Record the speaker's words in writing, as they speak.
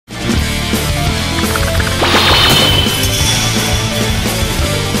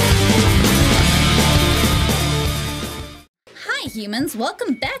humans.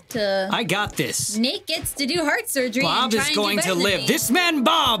 Welcome back to... I got this. Nate gets to do heart surgery. Bob is going to live. This man,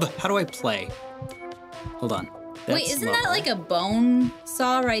 Bob! How do I play? Hold on. Wait, isn't that like a bone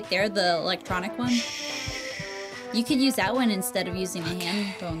saw right there, the electronic one? You could use that one instead of using a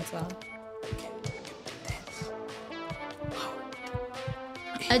hand bone saw.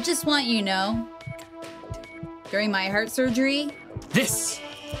 I just want you to know, during my heart surgery... This!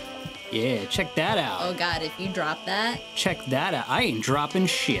 Yeah, check that out. Oh god, if you drop that... Check that out. I ain't dropping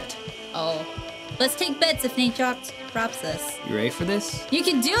shit. Oh. Let's take bets if Nate drops this. You ready for this? You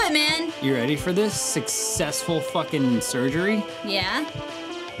can do it, man! You ready for this successful fucking surgery? Yeah?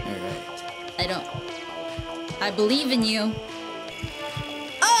 Alright. I believe in you.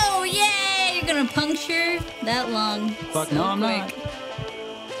 Oh, yay! You're gonna puncture that lung. Fuck, so no, I'm quick. not.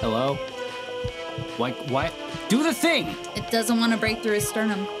 Hello? Why? Do the thing! It doesn't want to break through his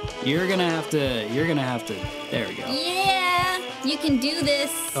sternum. You're gonna have to, there we go. Yeah! You can do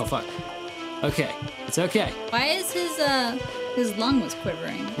this. Oh, fuck. Okay, it's okay. Why is his lung was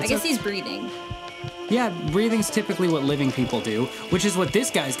quivering? I guess he's breathing. Yeah, breathing's typically what living people do, which is what this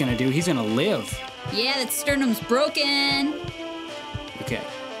guy's gonna do. He's gonna live. Yeah, that sternum's broken. Okay.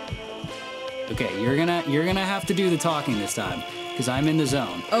 Okay, you're gonna have to do the talking this time, because I'm in the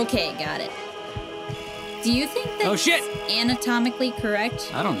zone. Okay, got it. Do you think that's oh, shit! anatomically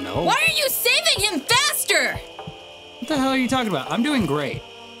correct? I don't know. Why are you saving him faster? What the hell are you talking about? I'm doing great.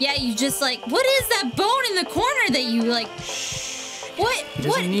 Yeah, you just like, what is that bone in the corner that you like? What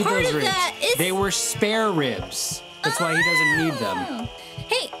part of that is? They were spare ribs. That's why he doesn't need them.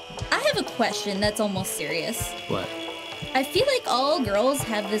 Hey, I have a question that's almost serious. What? I feel like all girls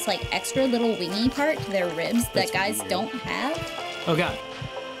have this like extra little wingy part to their ribs that guys don't have. Oh god.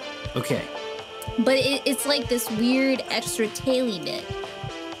 Okay. But it's like this weird extra taily bit.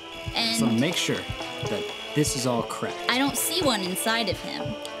 And so make sure that this is all correct. I don't see one inside of him.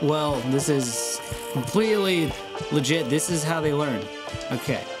 Well, this is completely legit. This is how they learn.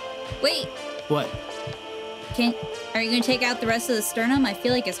 Okay. Wait. What? Are you gonna take out the rest of the sternum? I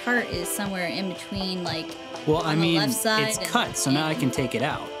feel like his heart is somewhere in between, like. Well, I mean, left side it's cut, so now I can take it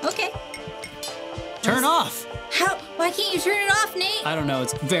out. Okay. Turn off. How? Why can't you turn it off, Nate? I don't know.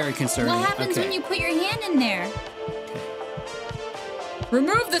 It's very concerning. What happens when you put your hand in there? Okay.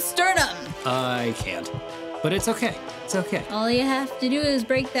 Remove the sternum. I can't. But it's okay. It's okay. All you have to do is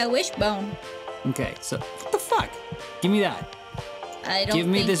break that wishbone. Okay, so what the fuck? Give me that. I don't Give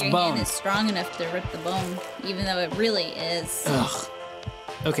me think this your bone. hand is strong enough to rip the bone, even though it really is. Ugh.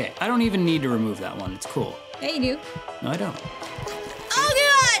 Okay, I don't even need to remove that one. It's cool. Yeah, you do. No, I don't.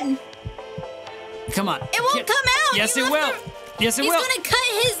 Oh, God! Come on. It won't come out! Yes, it will. Yes, it will. He's gonna cut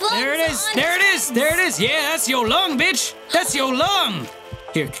his lungs. There it is. There it is. There it is. Yeah, that's your lung, bitch. That's your lung.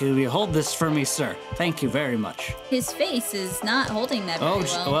 Here, can you hold this for me, sir? Thank you very much. His face is not holding that very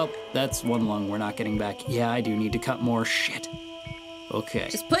well. Well, that's one lung we're not getting back. Yeah, I do need to cut more shit. Okay.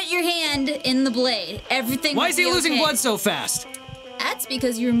 Just put your hand in the blade. Everything will be okay. Why is he losing blood so fast? That's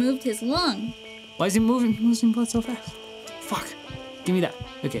because you removed his lung. Why is he losing blood so fast? Fuck. Give me that.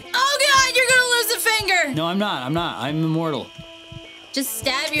 Okay. Oh, God, you're gonna lose a finger. No, I'm not. I'm immortal. Just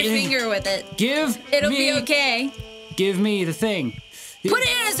stab your finger with it. It'll be okay. Give me the thing. Put it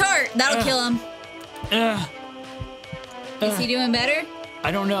in his heart. That'll kill him. Is he doing better? I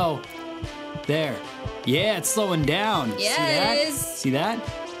don't know. There. Yeah, it's slowing down. Yeah, See that? it is. See that?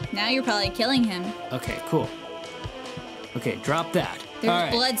 Now you're probably killing him. Okay, cool. Okay, drop that.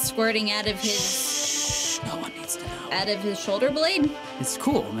 There's blood squirting out of his... Shh, no one needs to know. Out of his shoulder blade? It's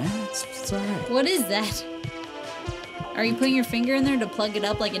cool, man. It's all right. What is that? Are you putting your finger in there to plug it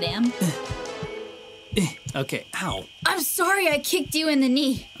up like a dam? Okay, ow. I'm sorry I kicked you in the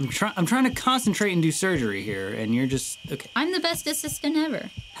knee. I'm trying to concentrate and do surgery here, and you're just... Okay. I'm the best assistant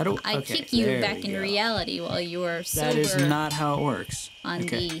ever. How do... I kick you back into reality while you are sober. That is not how it works. On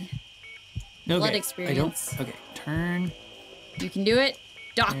the blood experience. Okay, turn... You can do it,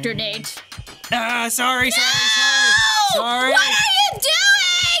 Dr. Nate. Sorry. What are you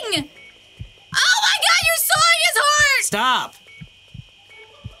doing? Oh my God, you're sawing his heart! Stop!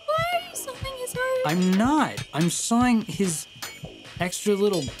 Why are you sawing his heart? I'm not. I'm sawing his extra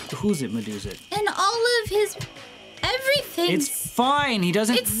little Medusa. And all of his everything. It's fine. He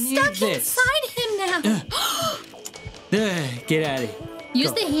doesn't need this. It's stuck inside him now. Get out of here.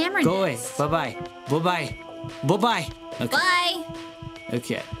 Use the hammer. Go away. Bye-bye. Bye-bye. Bye-bye. Okay. Bye.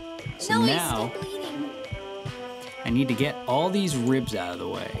 Okay. So now he's still bleeding. I need to get all these ribs out of the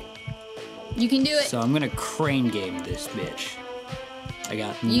way. You can do it. So I'm gonna crane game this bitch. I got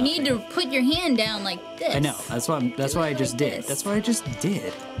nothing. You need to put your hand down like this. I know. That's what I just did. That's what I just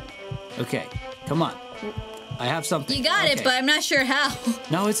did. Okay. Come on. I have something. You got it, but I'm not sure how.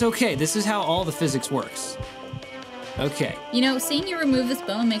 No, it's okay. This is how all the physics works. Okay. You know, seeing you remove this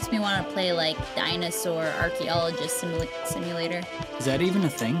bone makes me want to play, like, Dinosaur Archaeologist Simulator. Is that even a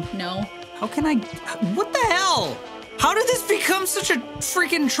thing? No. How can I... What the hell? How did this become such a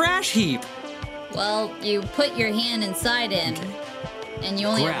freaking trash heap? Well, you put your hand inside him, and you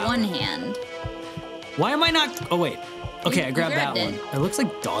only have one hand. Why am I not... Oh, wait. Okay, I grabbed that one. it. It looks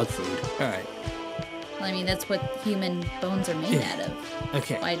like dog food. All right. Well, I mean, that's what human bones are made out of.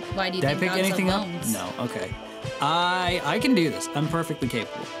 Okay. Why do you Did I think pick dogs anything have up? bones? No, okay. I can do this. I'm perfectly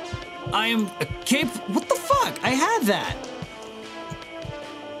capable. I am capable... What the fuck? I have that.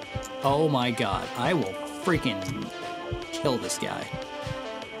 Oh my god. I will freaking kill this guy.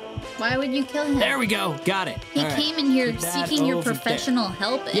 Why would you kill him? There we go. Got it. He came in here seeking your professional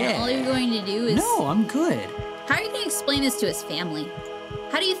help, and all you're going to do is... No, I'm good. How are you going to explain this to his family?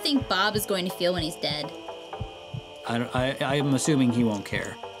 How do you think Bob is going to feel when he's dead? I'm assuming he won't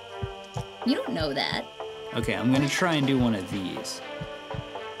care. You don't know that. Okay, I'm gonna try and do one of these.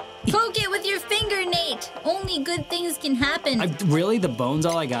 Poke it with your finger, Nate! Only good things can happen. Really? The bone's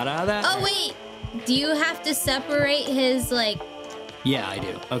all I got out of that? Oh, wait! Do you have to separate his, like... Yeah, I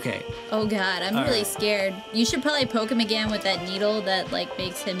do. Okay. Oh god, I'm really scared. You should probably poke him again with that needle that, like,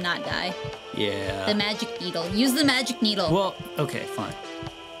 makes him not die. Yeah. The magic needle. Use the magic needle. Well, okay, fine.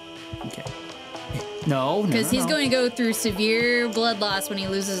 Okay. No. Because he's going to go through severe blood loss when he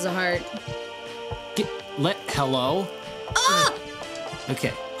loses a heart. Hello? Ah!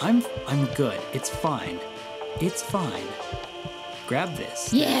 Okay, I'm good. It's fine. It's fine. Grab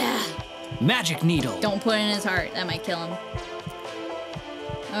this. Yeah! Magic needle. Don't put it in his heart. That might kill him.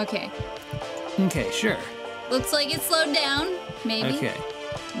 Okay. Okay, sure. Looks like it slowed down. Maybe. Okay.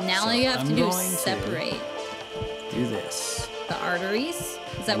 Now all you have to do is separate. Do this. The arteries?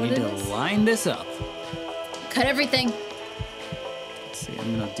 Is that I what it is? need to line this up. Cut everything. Let's see,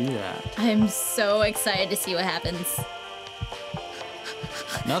 I'm gonna do that. I'm so excited to see what happens.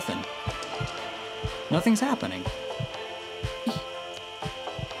 Nothing. Nothing's happening.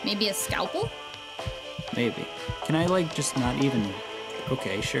 Maybe a scalpel? Maybe. Can I, like, just not even...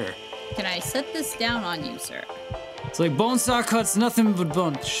 Okay, sure. Can I set this down on you, sir? It's like bone saw cuts nothing but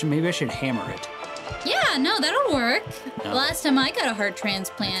bone. Maybe I should hammer it. Yeah, no, that'll work. No. The last time I got a heart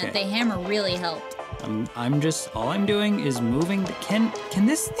transplant, the hammer really helped. I'm just, all I'm doing is moving. Can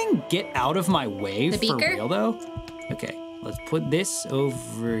this thing get out of my way The beaker? for real though? Okay, let's put this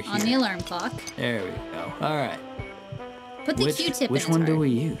over here. On the alarm clock. There we go. All right. Put the Q-tip in his Which one heart. do we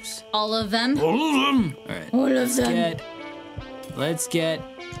use? All of them. All of them. All right. All of them. Let's get.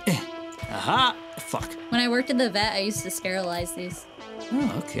 Aha! Fuck. When I worked at the vet, I used to sterilize these.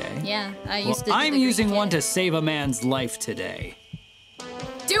 Oh, okay. Yeah, I used to. I'm using one to save a man's life today.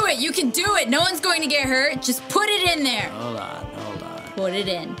 Do it! You can do it! No one's going to get hurt. Just put it in there. Hold on. Put it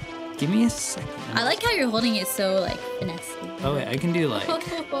in. Give me a second. I like how you're holding it so, like, finesse. Oh, wait, I can do like.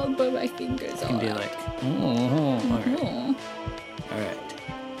 But my fingers I can do like. All right. All right.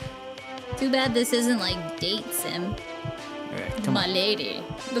 Too bad this isn't like date sim. All right, come on. My lady,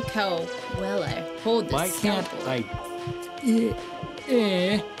 look how well I hold this. Why can't I?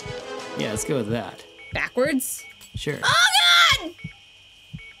 Yeah, let's go with that. Backwards? Sure. Oh god!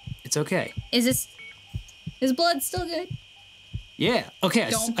 It's okay. Is blood still good? Yeah.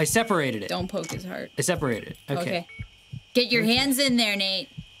 Okay. I separated it. Don't poke his heart. I separated it. Okay. Get your hands in there, Nate.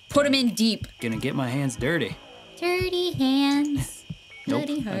 Put them in deep. Gonna get my hands dirty. Dirty hands. Nope.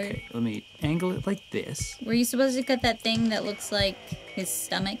 Bloody heart. Okay. Let me angle it like this. Were you supposed to cut that thing that looks like his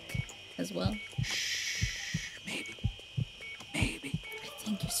stomach as well? Shh. Maybe. I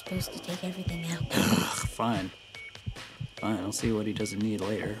think you're supposed to take everything out. Ugh, fine. I'll see what he doesn't need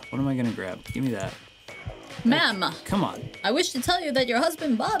later. What am I gonna grab? Give me that. Ma'am. Come on. I wish to tell you that your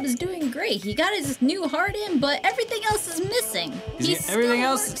husband Bob is doing great. He got his new heart in, but everything else is missing. Everything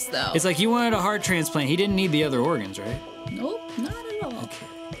else works, though. It's like he wanted a heart transplant. He didn't need the other organs, right? Nope, not at all. Okay.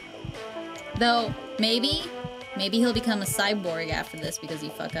 Though, maybe he'll become a cyborg after this because he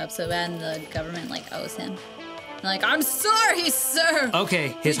fuck up so bad and the government, like, owes him. Like, I'm sorry, sir!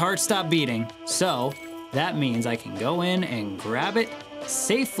 Okay, his heart stopped beating, so that means I can go in and grab it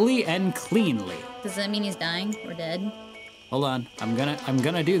safely and cleanly. Does that mean he's dying or dead? Hold on, I'm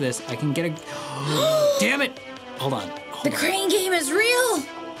gonna do this. I can get a. Damn it! Hold on. The crane game is real.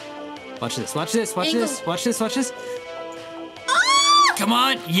 Watch this. Watch this. Watch Angle. this. Watch this. Watch this. Oh! Come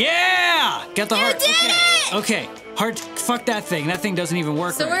on! Yeah! Got the heart. did it! Okay. Heart. Fuck that thing. That thing doesn't even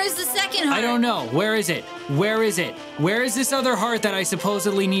work. So right. where's the second heart? I don't know. Where is it? Where is it? Where is this other heart that I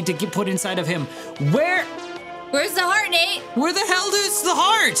supposedly need to get put inside of him? Where? Where's the heart, Nate? Where the hell is the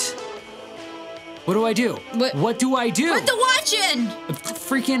heart? What do I do? What do I do? Put the watch in!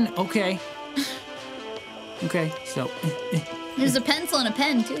 Freaking, okay. Okay, so. There's a pencil and a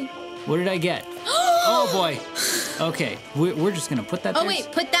pen, too. What did I get? Oh, boy. Okay, we're just gonna put that there. Oh,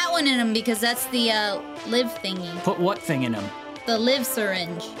 wait, put that one in him because that's the live thingy. Put what thing in him? The live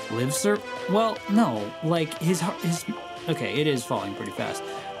syringe. Live Well, no, like his. Okay, it is falling pretty fast.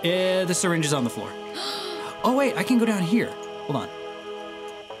 The syringe is on the floor. Oh, wait, I can go down here. Hold on.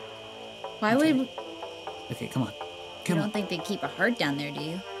 Why would... Okay, come on. You don't think they keep a heart down there, do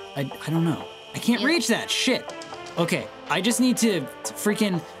you? I don't know. I can't reach that. Shit. Okay, I just need to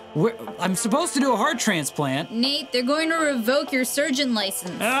freaking... I'm supposed to do a heart transplant. Nate, they're going to revoke your surgeon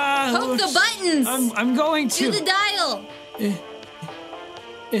license. Poke the buttons. I'm going to. Do the dial.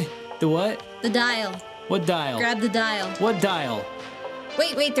 The what? The dial. What dial? Grab the dial. What dial?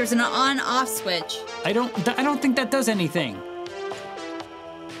 Wait, there's an on-off switch. I don't think that does anything.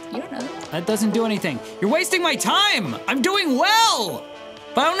 You don't know that? That doesn't do anything. You're wasting my time. I'm doing well,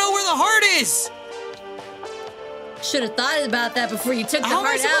 but I don't know where the heart is. Should have thought about that before you took the How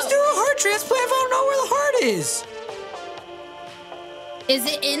heart out. am I supposed to do a heart transplant if I don't know where the heart is? Is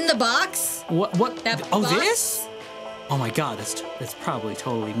it in the box? What? That oh, box? this? Oh my God, that's probably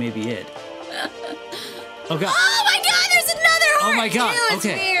totally maybe it. Oh God. Oh my God, there's another heart. Oh my God. Ew, it's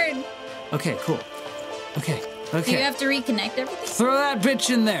okay. weird. Okay, cool. Okay. Do you have to reconnect everything? Throw that bitch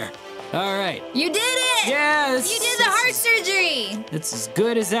in there. All right. You did it. Yes. You did the heart surgery. It's as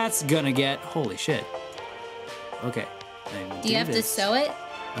good as that's gonna get. Holy shit. Okay. Do you have to sew it?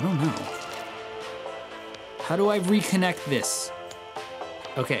 I don't know. How do I reconnect this?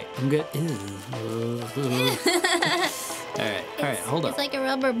 Okay, I'm good. All right, hold up. It's like a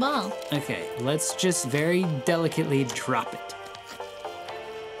rubber ball. Okay, let's just very delicately drop it.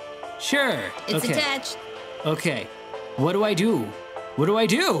 Sure. It's attached. Okay. What do I do? What do I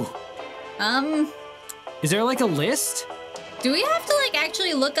do? Is there like a list? Do we have to like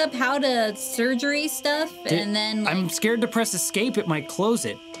actually look up how to surgery stuff and then like... I'm scared to press escape. It might close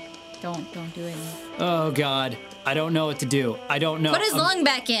it. Don't do it. Oh God, I don't know what to do. I don't know. Put his lung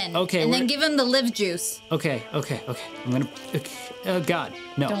back in. Okay. And then give him the live juice. Okay. I'm gonna. Okay. Oh God,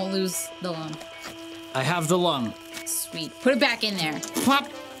 no. Don't lose the lung. I have the lung. Sweet. Put it back in there. Plop.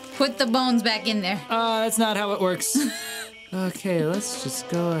 Put the bones back in there. That's not how it works. Okay, let's just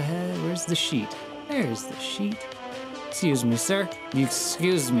go ahead. Where's the sheet? There's the sheet. Excuse me, sir.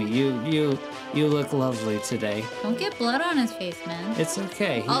 Excuse me. You look lovely today. Don't get blood on his face, man. It's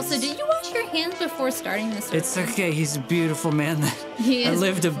okay. Also, did you wash your hands before starting this? It's okay. He's a beautiful man. He is. I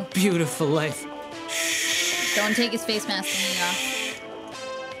lived a beautiful life. Don't take his face mask off.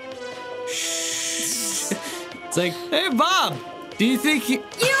 It's like, hey, Bob. Do you think you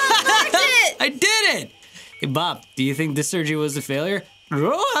unlocked it? I did it. Hey, Bob. Do you think the surgery was a failure?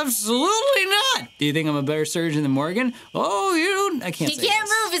 No, absolutely not. Do you think I'm a better surgeon than Morgan? Oh, I can't say He can't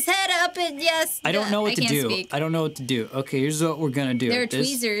this. move his head up and yes. I don't know what to do. Speak. I don't know what to do. Okay, here's what we're gonna do. There are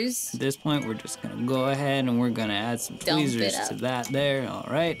tweezers. At this point, we're just gonna go ahead and we're gonna add some tweezers to that there. All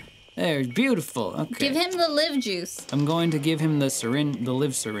right. There, beautiful. Okay. Give him the live juice. I'm going to give him the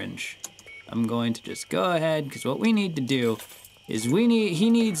live syringe. I'm going to just go ahead, because what we need to do is he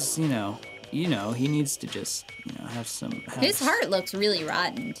needs to just, have some... His heart looks really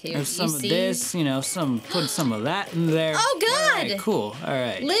rotten, too. Have some of this, put some of that in there. Oh, God! All right, cool, all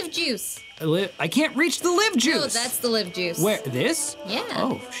right. Live juice. I can't reach the live juice. No, that's the live juice. Where, this? Yeah.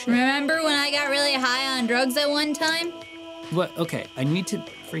 Oh, shit. Remember when I got really high on drugs at one time? What, okay, I need to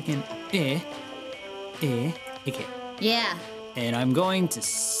freaking, okay. Yeah. And I'm going to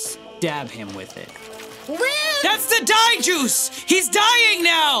stab him with it. Live! That's the dye juice! He's dying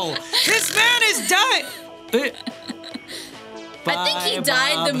now! This man is dying! I think he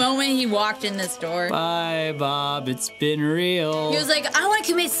died the moment he walked in this door. Bye, Bob. It's been real. He was like, I want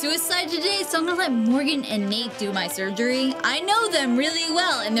to commit suicide today, so I'm going to let Morgan and Nate do my surgery. I know them really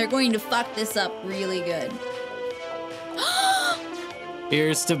well, and they're going to fuck this up really good.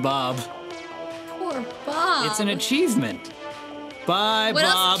 Here's to Bob. Poor Bob. It's an achievement. Bye, what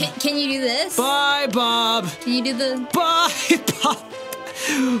Bob. Else? Can you do this? Bye, Bob. Can you do the... Bye, Bob.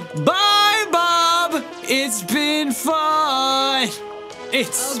 Bye, Bob. It's been fun.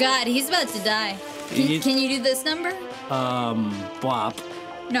 Oh, God. He's about to die. Can you do this number? Bop.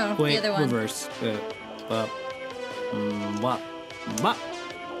 No, wait, the other one. Reverse. Bop. Bop. Bop.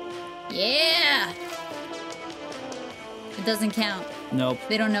 Yeah. It doesn't count. Nope.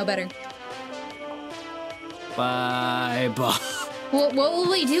 They don't know better. Bye, Bob. What will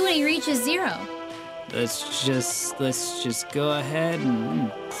we do when he reaches 0? Let's just go ahead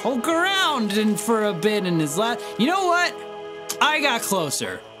and poke around for a bit in his lap. You know what? I got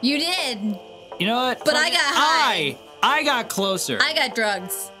closer. You did. You know what? But I got high. I got closer. I got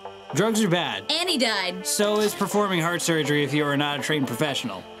drugs. Drugs are bad. And he died. So is performing heart surgery if you are not a trained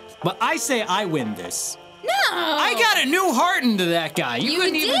professional. But I say I win this. No. I got a new heart into that guy. You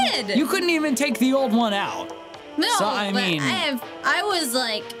couldn't even take the old one out. No, so, I mean, I was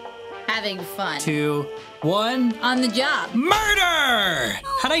like having fun. 2, 1. On the job. Murder!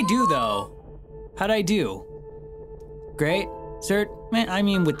 How'd I do though? How'd I do? Great, sir. Man, I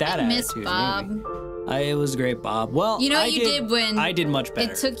mean, with that attitude, miss Bob. Maybe. It was great, Bob. Well, you know what you did when I did much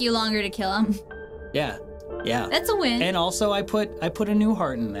better. It took you longer to kill him. Yeah, yeah. That's a win. And also, I put a new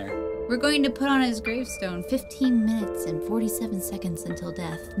heart in there. We're going to put on his gravestone 15 minutes and 47 seconds until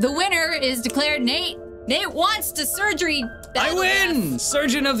death. The winner is declared Nate. Nate wants to surgery. I win!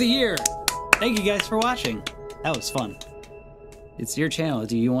 Surgeon of the Year. Thank you guys for watching. That was fun. It's your channel.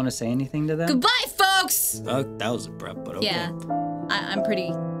 Do you want to say anything to them? Goodbye, folks! That was abrupt, but okay. Yeah, I'm pretty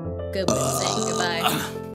good with saying goodbye.